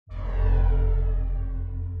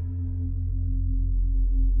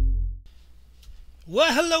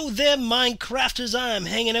Well, hello there, Minecrafters. I'm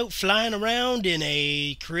hanging out, flying around in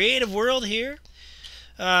a creative world here.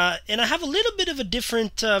 And I have a little bit of a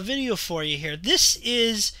different video for you here. This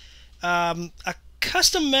is a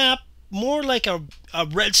custom map, more like a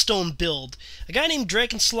redstone build. A guy named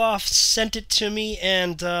Drakensloth sent it to me,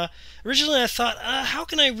 and originally I thought, how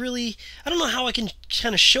can I don't know how I can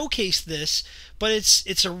kind of showcase this, but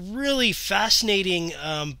it's a really fascinating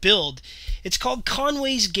build. It's called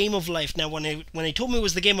Conway's Game of Life. Now, when they told me it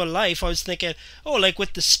was the Game of Life, I was thinking, oh, like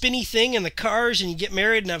with the spinny thing and the cars, and you get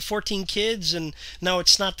married and have 14 kids, and no,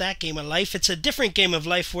 it's not that Game of Life. It's a different Game of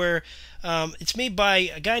Life where it's made by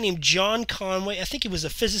a guy named John Conway. I think he was a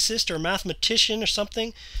physicist or a mathematician or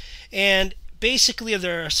something. And basically,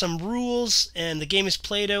 there are some rules, and the game is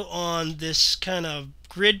played out on this kind of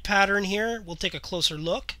grid pattern here. We'll take a closer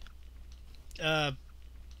look.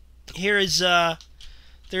 Here is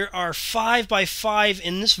there are 5 by 5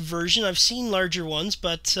 in this version. I've seen larger ones,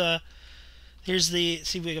 but here's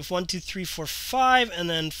see, we have 1, 2, 3, 4, 5, and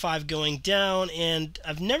then 5 going down. And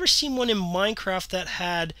I've never seen one in Minecraft that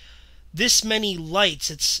had this many lights.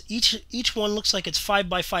 It's each one looks like it's 5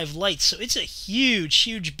 by 5 lights, so it's a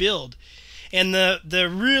huge build. And the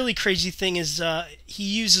really crazy thing is he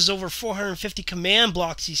uses over 450 command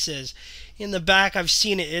blocks, he says. In the back, I've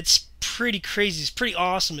seen it. It's pretty crazy. It's pretty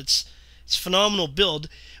awesome. It's a phenomenal build.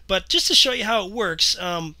 But just to show you how it works,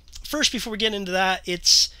 first, before we get into that,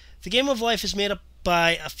 the Game of Life is made up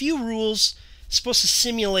by a few rules. It's supposed to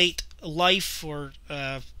simulate life or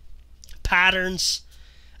patterns.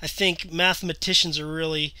 I think mathematicians are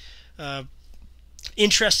really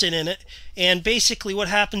interested in it. And basically what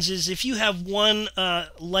happens is if you have one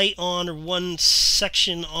light on or one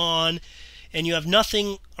section on and you have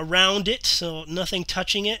nothing around it, so nothing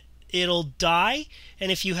touching it, it'll die.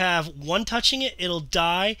 And if you have one touching it, it'll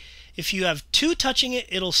die. If you have 2 touching it,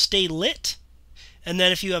 it'll stay lit. And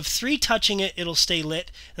then if you have 3 touching it, it'll stay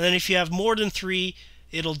lit. And then if you have more than 3,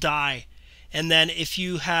 it'll die. And then if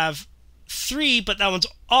you have 3, but that one's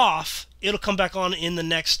off, it'll come back on in the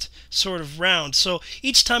next sort of round. So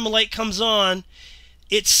each time a light comes on,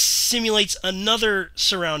 it simulates another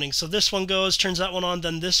surrounding. So this one goes, turns that one on,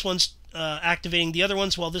 then this one's activating the other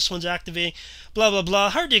ones while this one's activating, blah blah blah.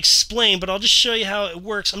 Hard to explain, but I'll just show you how it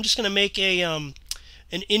works. I'm just going to make a an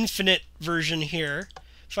infinite version here.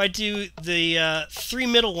 If I do the 3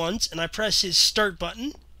 middle ones and I press his start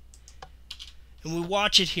button and we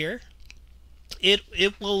watch it here,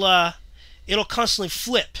 it'll constantly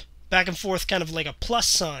flip back and forth, kind of like a plus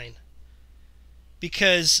sign,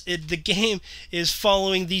 because the game is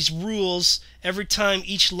following these rules. Every time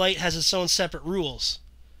each light has its own separate rules.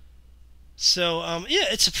 So yeah,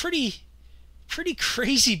 it's a pretty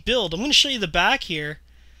crazy build. I'm going to show you the back here.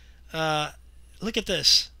 Look at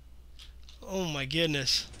this. Oh my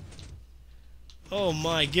goodness. Oh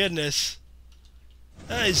my goodness.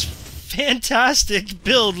 That is fantastic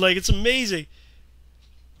build. Like, it's amazing.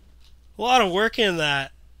 A lot of work in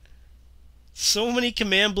that. So many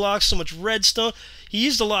command blocks, so much redstone. He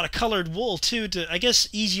used a lot of colored wool too, I guess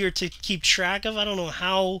easier to keep track of. I don't know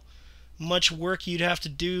how much work you'd have to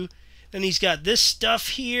do. Then he's got this stuff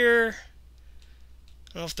here.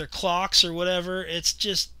 I don't know if they're clocks or whatever. It's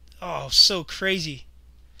just, oh, so crazy.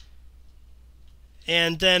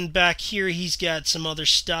 And then back here he's got some other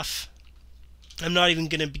stuff. I'm not even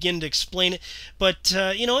going to begin to explain it. But,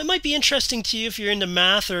 you know, it might be interesting to you if you're into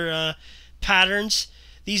math or patterns.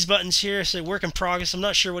 These buttons here say work in progress. I'm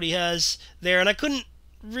not sure what he has there. And I couldn't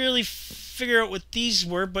really figure out what these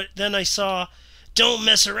were. But then I saw, don't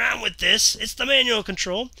mess around with this. It's the manual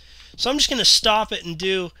control. So I'm just going to stop it and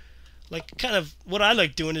do, like, kind of what I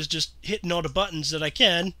like doing is just hitting all the buttons that I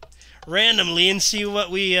can randomly and see what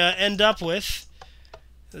we end up with.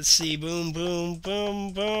 Let's see. Boom, boom,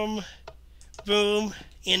 boom, boom, boom.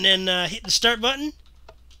 And then hit the start button.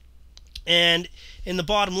 And in the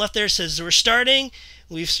bottom left there it says we're starting.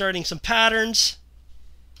 We're starting some patterns.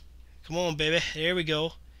 Come on, baby. There we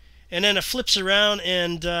go. And then it flips around,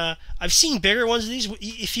 and I've seen bigger ones of these.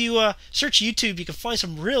 If you search YouTube, you can find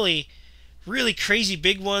some really crazy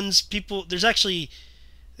big ones. There's actually,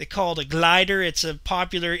 they call it a glider. It's a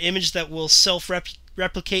popular image that will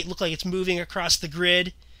self-replicate, look like it's moving across the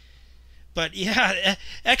grid. But yeah,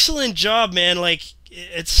 excellent job, man. Like,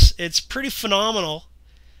 it's pretty phenomenal.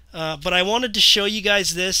 But I wanted to show you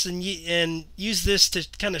guys this and use this to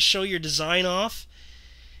kind of show your design off.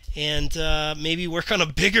 And maybe work on a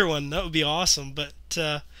bigger one. That would be awesome. But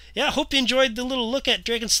yeah, I hope you enjoyed the little look at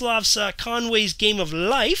Drakensloth's Conway's Game of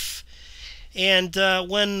Life. And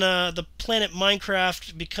when the planet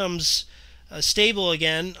Minecraft becomes stable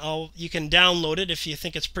again, you can download it if you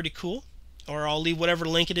think it's pretty cool. Or I'll leave whatever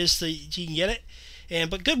link it is so you can get it.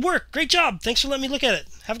 But good work. Great job. Thanks for letting me look at it.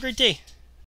 Have a great day.